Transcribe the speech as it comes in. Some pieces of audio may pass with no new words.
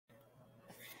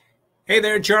Hey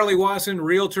there, Charley Wasson,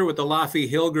 Realtor with the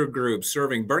Laffey-Hilger Group,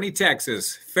 serving Boerne,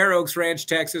 Texas, Fair Oaks Ranch,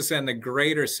 Texas, and the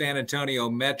greater San Antonio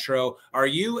metro. Are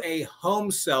you a home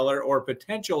seller or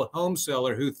potential home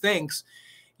seller who thinks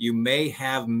you may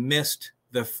have missed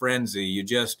the frenzy? You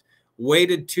just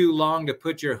waited too long to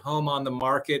put your home on the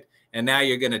market, and now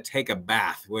you're going to take a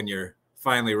bath when you're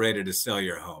finally ready to sell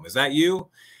your home. Is that you?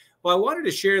 Well, I wanted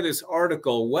to share this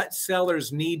article, What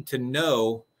Sellers Need to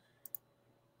Know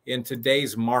in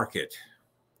Today's Market.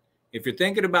 If you're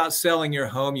thinking about selling your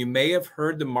home, you may have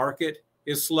heard the market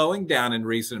is slowing down in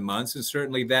recent months, and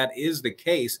certainly that is the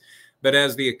case. But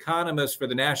as the economist for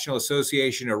the National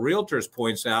Association of Realtors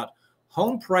points out,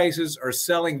 home prices are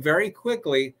selling very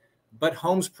quickly, but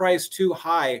homes priced too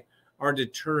high are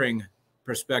deterring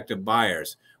prospective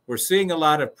buyers. We're seeing a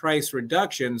lot of price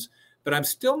reductions, but I'm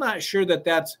still not sure that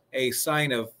that's a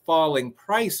sign of falling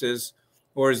prices,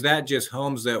 or is that just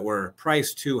homes that were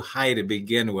priced too high to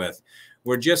begin with?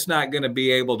 We're just not going to be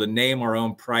able to name our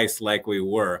own price like we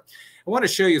were. I want to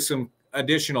show you some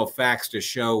additional facts to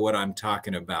show what I'm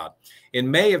talking about.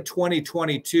 In May of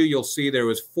 2022, you'll see there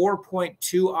was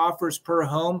 4.2 offers per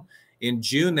home. In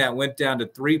June, that went down to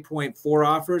 3.4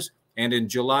 offers, and in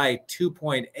July,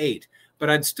 2.8. But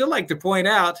I'd still like to point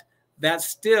out that's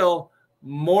still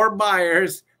more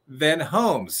buyers than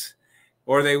homes,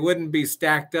 or they wouldn't be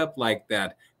stacked up like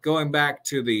that. Going back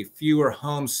to the fewer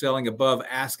homes selling above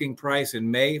asking price in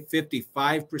May,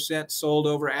 55% sold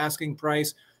over asking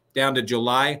price. Down to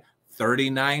July,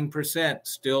 39%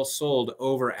 still sold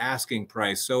over asking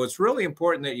price. So it's really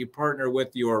important that you partner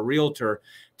with your realtor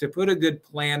to put a good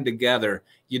plan together.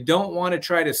 You don't want to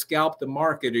try to scalp the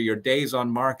market, or your days on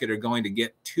market are going to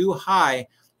get too high,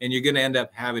 and you're going to end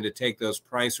up having to take those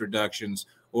price reductions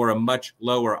or a much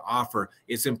lower offer.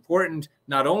 It's important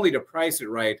not only to price it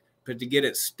right, but to get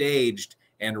it staged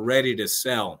and ready to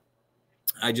sell.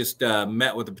 I just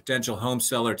met with a potential home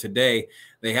seller today.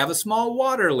 They have a small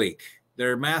water leak.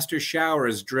 Their master shower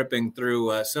is dripping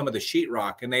through some of the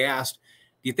sheetrock, and they asked,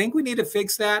 do you think we need to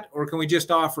fix that, or can we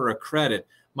just offer a credit?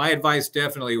 My advice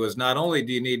definitely was, not only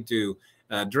do you need to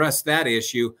address that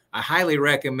issue, I highly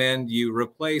recommend you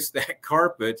replace that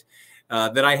carpet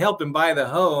that I helped them buy the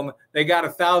home. They got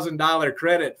 $1,000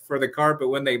 credit for the carpet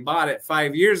when they bought it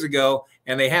 5 years ago,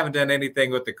 and they haven't done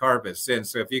anything with the carpet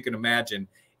since. So if you can imagine,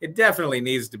 it definitely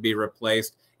needs to be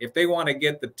replaced. If they want to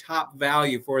get the top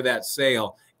value for that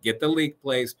sale, get the leak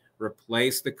placed,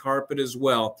 replace the carpet as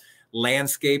well.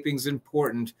 Landscaping's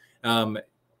important,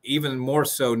 even more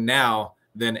so now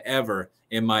than ever,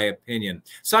 in my opinion.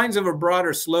 Signs of a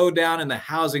broader slowdown in the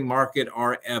housing market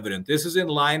are evident. This is in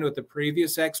line with the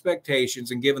previous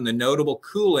expectations, and given the notable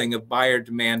cooling of buyer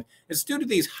demand, it's due to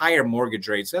these higher mortgage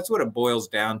rates. That's what it boils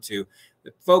down to.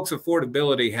 Folks'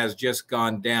 affordability has just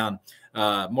gone down.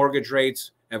 Mortgage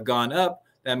rates have gone up.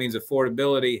 That means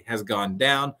affordability has gone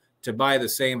down. To buy the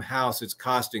same house, it's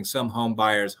costing some home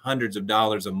buyers hundreds of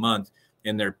dollars a month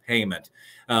in their payment.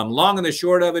 Long and the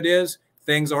short of it is,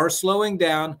 things are slowing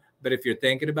down. But if you're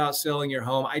thinking about selling your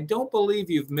home, I don't believe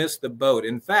you've missed the boat.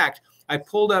 In fact, I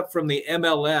pulled up from the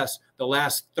MLS the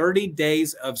last 30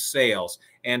 days of sales.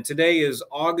 And today is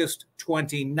August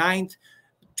 29th,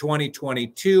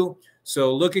 2022.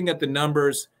 So looking at the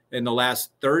numbers in the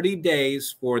last 30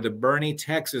 days for the Boerne,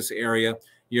 Texas area,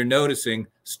 you're noticing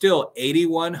still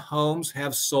 81 homes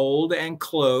have sold and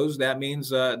closed. That means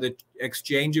the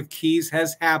exchange of keys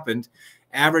has happened.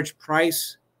 Average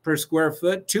price per square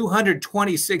foot,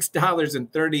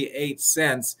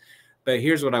 $226.38. But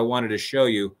here's what I wanted to show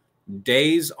you.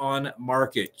 Days on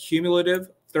market,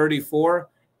 cumulative 34,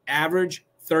 average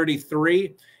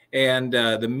 33, and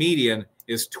the median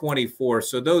is 24.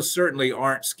 So those certainly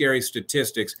aren't scary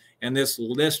statistics. And this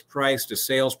list price to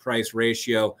sales price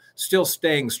ratio still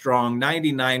staying strong,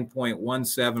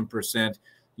 99.17%.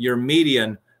 Your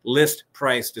median list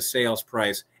price to sales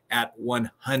price at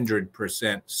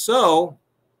 100%. So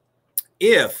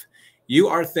if you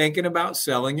are thinking about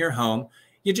selling your home,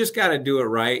 you just got to do it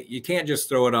right. You can't just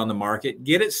throw it on the market.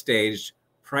 Get it staged,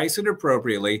 price it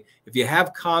appropriately. If you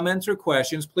have comments or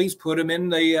questions, please put them in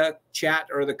the chat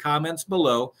or the comments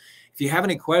below. If you have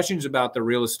any questions about the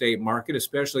real estate market,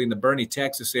 especially in the Boerne,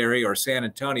 Texas area or San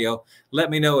Antonio,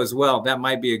 let me know as well. That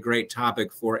might be a great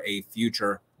topic for a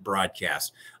future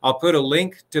broadcast. I'll put a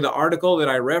link to the article that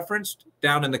I referenced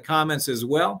down in the comments as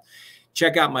well.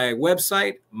 Check out my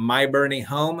website,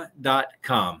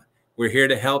 myboernehome.com. We're here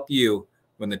to help you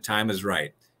when the time is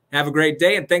right. Have a great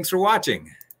day, and thanks for watching.